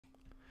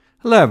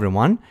Hello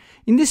everyone.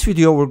 In this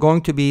video we're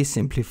going to be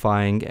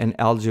simplifying an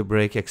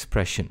algebraic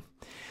expression.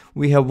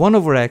 We have 1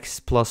 over x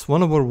plus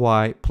 1 over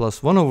y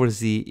plus 1 over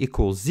z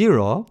equals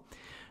 0,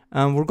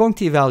 and we're going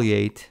to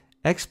evaluate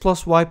x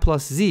plus y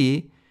plus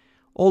z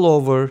all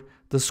over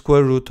the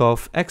square root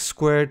of x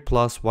squared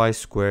plus y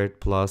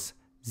squared plus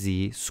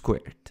z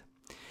squared.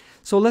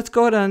 So let's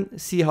go ahead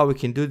and see how we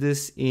can do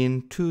this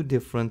in two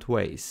different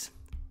ways.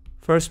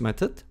 First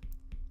method.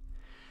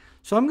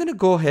 So I'm going to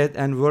go ahead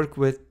and work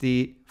with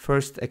the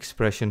first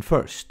expression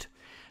first.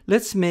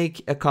 Let's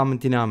make a common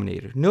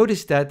denominator.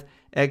 Notice that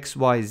x,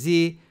 y,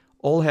 z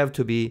all have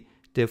to be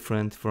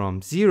different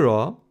from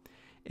 0,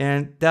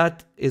 and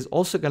that is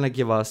also going to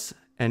give us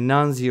a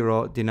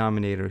non-zero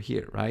denominator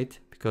here, right?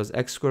 Because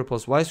x squared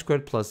plus y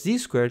squared plus z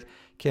squared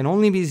can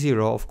only be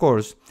 0. Of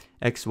course,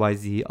 x, y,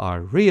 z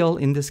are real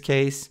in this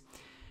case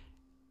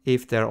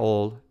if they're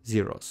all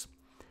zeros.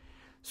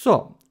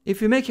 So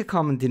if we make a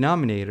common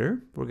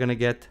denominator, we're going to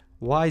get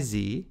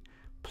yz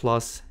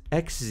plus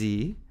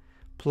xz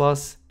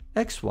plus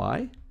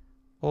xy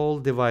all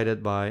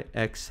divided by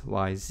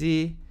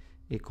xyz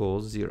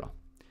equals 0.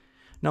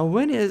 Now,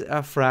 when is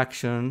a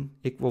fraction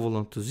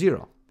equivalent to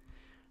 0?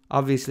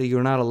 Obviously,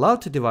 you're not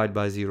allowed to divide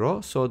by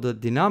 0, so the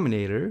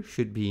denominator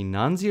should be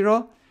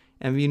non-zero,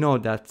 and we know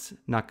that's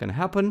not going to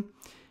happen.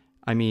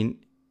 I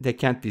mean, they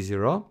can't be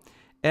 0,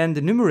 and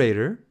the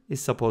numerator is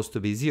supposed to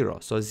be 0,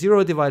 so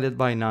 0 divided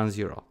by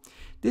non-zero.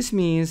 This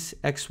means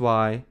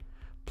xy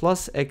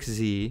plus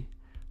xz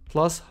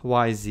plus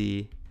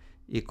yz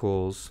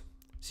equals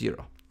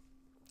 0.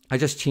 I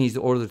just changed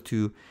the order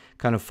to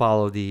kind of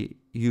follow the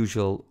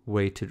usual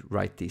way to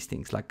write these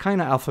things, like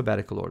kind of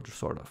alphabetical order,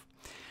 sort of.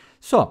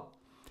 So,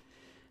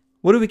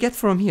 what do we get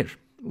from here?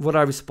 What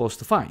are we supposed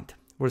to find?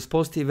 We're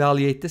supposed to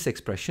evaluate this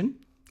expression,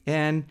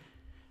 and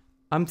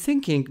I'm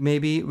thinking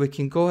maybe we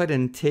can go ahead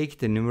and take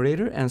the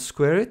numerator and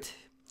square it,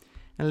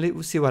 and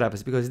let's see what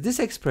happens, because this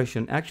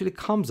expression actually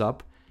comes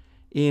up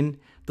in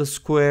the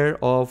square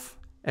of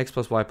x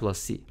plus y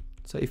plus z.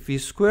 So if we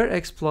square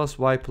x plus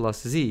y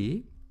plus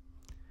z,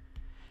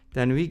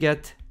 then we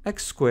get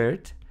x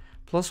squared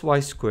plus y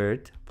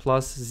squared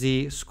plus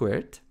z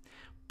squared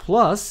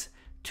plus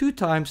 2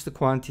 times the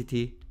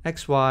quantity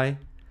xy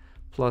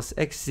plus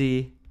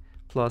xz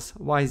plus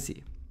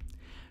yz.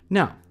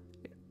 Now,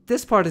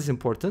 this part is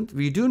important.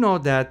 We do know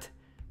that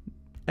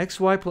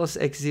xy plus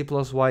xz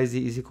plus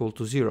yz is equal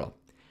to 0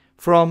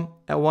 from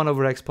 1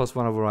 over x plus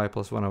 1 over y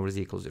plus 1 over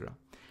z equals 0.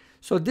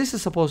 So this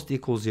is supposed to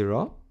equal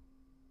 0,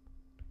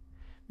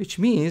 which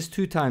means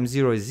 2 times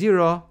 0 is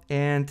 0,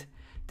 and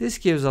this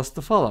gives us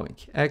the following: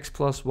 x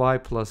plus y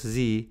plus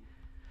z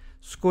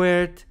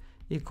squared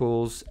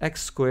equals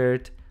x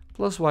squared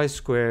plus y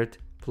squared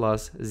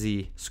plus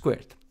z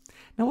squared.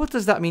 Now, what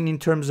does that mean in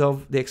terms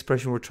of the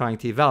expression we're trying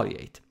to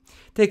evaluate?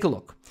 Take a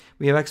look.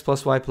 We have x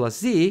plus y plus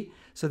z,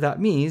 so that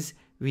means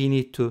we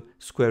need to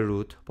square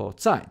root both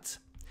sides.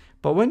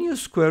 But when you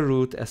square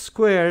root a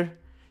square,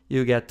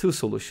 you get two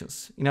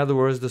solutions. In other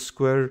words, the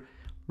square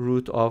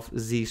root of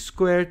z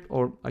squared,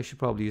 or I should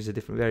probably use a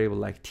different variable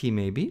like t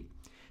maybe.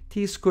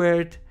 T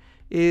squared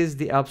is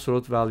the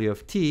absolute value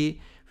of t,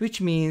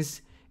 which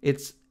means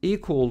it's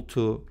equal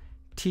to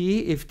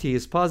t if t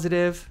is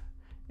positive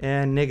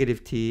and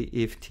negative t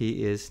if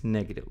t is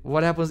negative.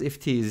 What happens if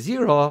t is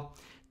 0?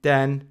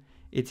 Then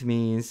it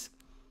means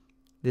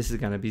this is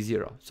going to be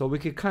 0. So we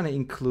could kind of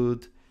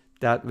include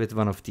that with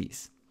one of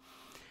these.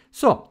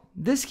 So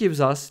this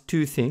gives us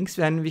two things,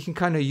 and we can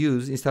kind of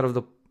use, instead of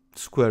the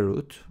square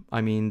root,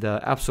 I mean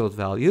the absolute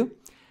value,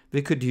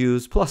 we could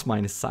use plus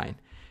minus sign.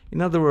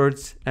 In other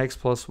words, x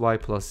plus y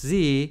plus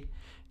z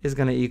is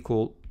going to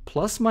equal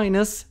plus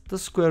minus the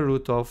square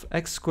root of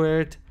x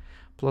squared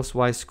plus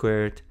y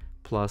squared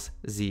plus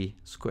z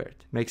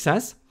squared. Make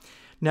sense?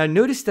 Now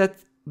notice that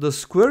the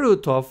square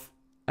root of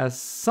a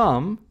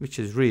sum, which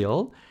is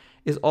real,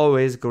 is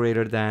always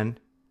greater than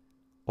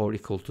or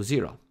equal to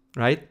 0,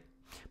 right?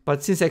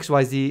 But since x,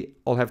 y, z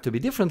all have to be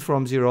different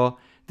from 0,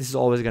 this is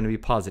always going to be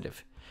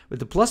positive. With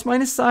the plus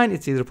minus sign,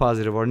 it's either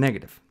positive or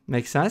negative.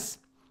 Make sense?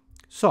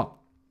 So,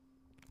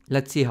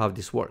 let's see how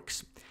this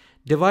works.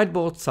 Divide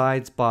both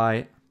sides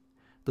by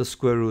the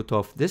square root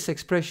of this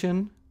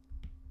expression,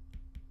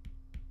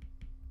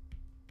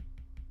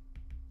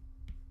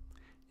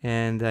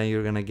 and then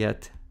you're going to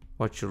get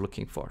what you're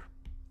looking for.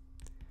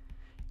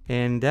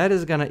 And that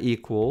is going to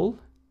equal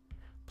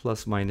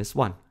plus minus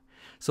 1.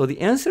 So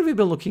the answer we've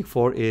been looking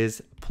for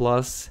is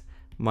plus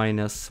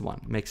minus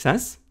 1. Make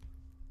sense?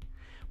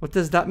 What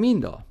does that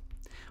mean though?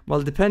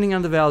 Well, depending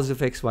on the values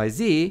of x, y,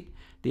 z,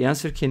 the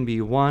answer can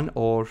be 1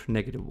 or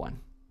negative 1.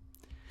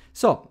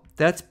 So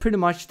that's pretty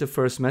much the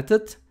first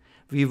method.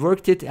 We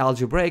worked it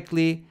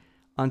algebraically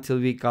until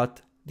we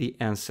got the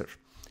answer.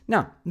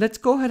 Now, let's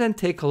go ahead and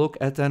take a look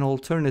at an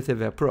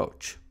alternative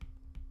approach,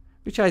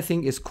 which I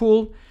think is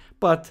cool,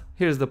 but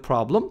here's the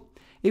problem.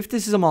 If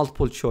this is a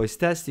multiple choice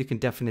test, you can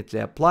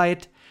definitely apply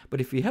it. But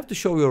if you have to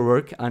show your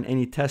work on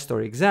any test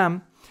or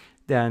exam,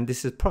 then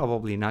this is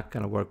probably not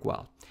going to work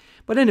well.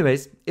 But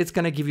anyways, it's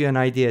going to give you an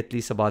idea at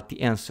least about the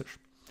answer.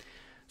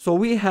 So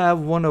we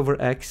have 1 over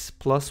x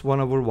plus 1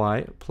 over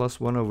y plus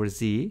 1 over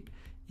z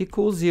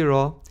equals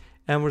 0.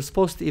 And we're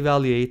supposed to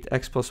evaluate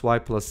x plus y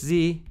plus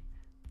z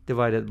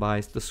divided by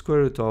the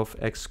square root of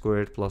x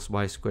squared plus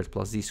y squared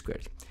plus z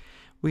squared.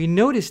 We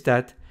notice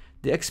that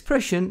the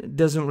expression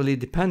doesn't really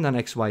depend on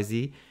x, y,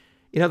 z.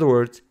 In other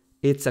words,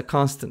 it's a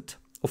constant.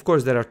 Of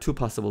course, there are two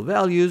possible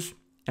values,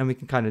 and we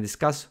can kind of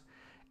discuss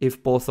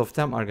if both of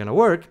them are going to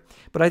work.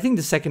 But I think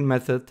the second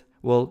method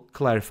will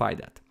clarify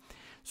that.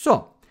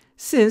 So,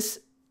 since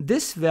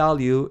this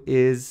value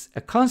is a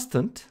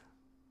constant,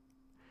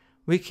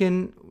 we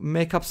can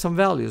make up some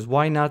values.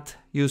 Why not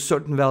use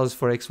certain values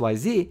for x, y,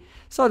 z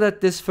so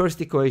that this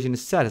first equation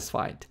is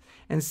satisfied?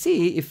 And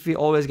see if we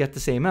always get the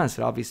same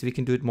answer. Obviously, we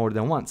can do it more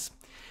than once.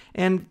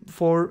 And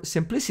for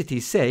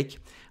simplicity's sake,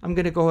 I'm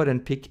going to go ahead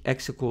and pick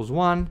x equals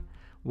 1,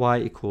 y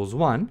equals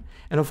 1.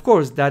 And of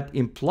course, that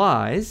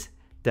implies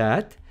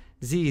that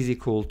z is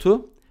equal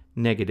to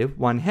negative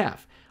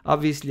 1/2.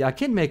 Obviously, I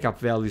can make up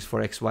values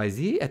for x, y,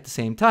 z at the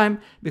same time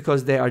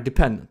because they are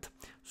dependent.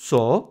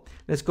 So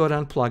let's go ahead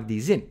and plug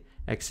these in.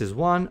 X is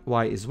 1,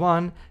 y is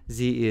 1,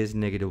 z is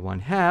negative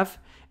 1/2.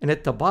 And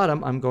at the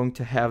bottom, I'm going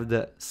to have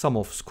the sum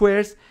of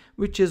squares,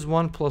 which is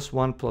 1 plus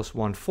 1 plus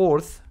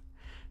 1/4.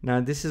 Now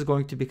this is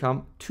going to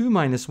become 2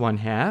 minus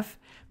 1/2,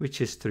 which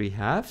is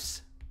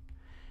 3/2.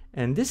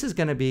 And this is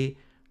going to be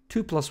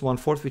 2 plus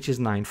 1/4, which is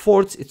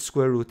 9/4. Its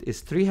square root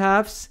is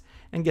 3/2.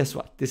 And guess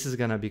what? This is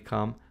going to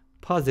become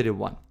positive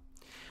 1.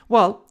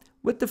 Well,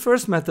 with the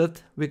first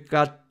method, we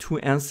got two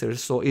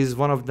answers. So is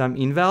one of them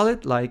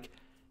invalid? Like,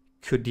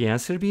 could the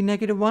answer be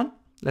negative 1?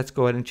 Let's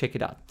go ahead and check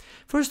it out.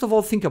 First of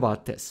all, think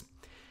about this.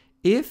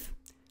 If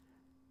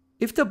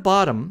the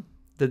bottom,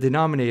 the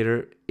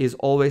denominator, is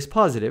always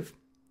positive,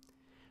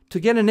 to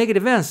get a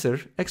negative answer,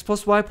 x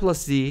plus y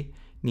plus z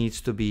needs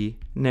to be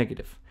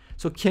negative.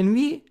 So can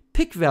we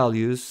pick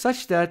values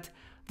such that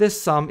this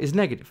sum is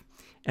negative?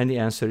 And the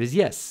answer is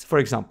yes. For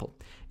example,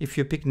 if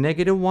you pick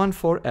negative 1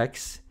 for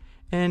x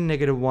and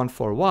negative 1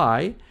 for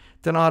y,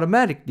 then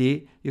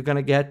automatically you're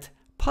going to get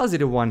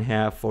positive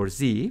 1/2 for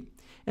z,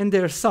 and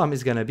their sum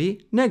is going to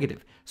be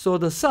negative. So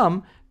the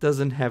sum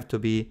doesn't have to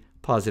be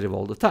positive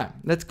all the time.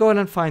 Let's go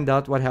ahead and find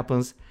out what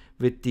happens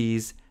with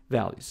these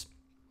values.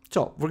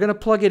 So we're going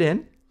to plug it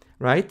in,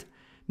 right?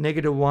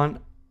 Negative 1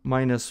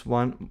 minus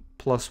 1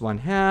 plus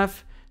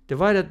 1/2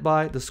 divided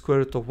by the square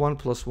root of 1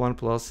 plus 1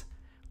 plus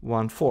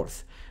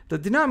 1/4. The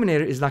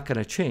denominator is not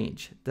going to change.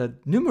 The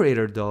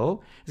numerator,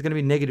 though, is going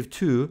to be negative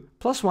 2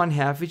 plus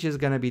 1/2, which is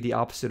going to be the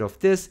opposite of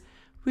this,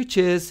 which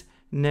is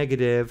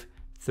negative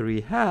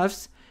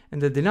 3/2. And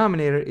the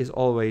denominator is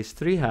always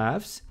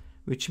 3/2,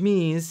 which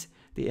means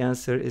the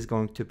answer is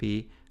going to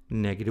be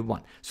negative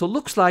 1. So it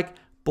looks like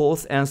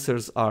both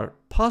answers are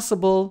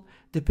possible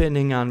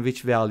depending on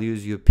which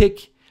values you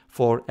pick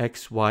for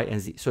x, y,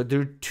 and z. So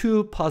there are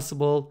two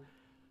possible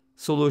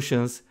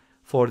solutions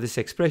for this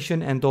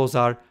expression, and those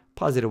are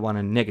positive 1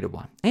 and negative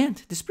 1. And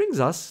this brings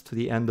us to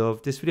the end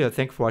of this video.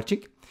 Thank you for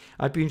watching.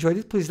 I hope you enjoyed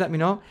it. Please let me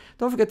know.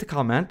 Don't forget to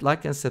comment,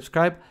 like, and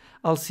subscribe.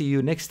 I'll see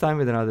you next time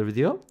with another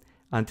video.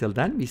 Until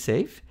then, be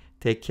safe,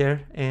 take care,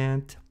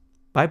 and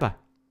bye-bye.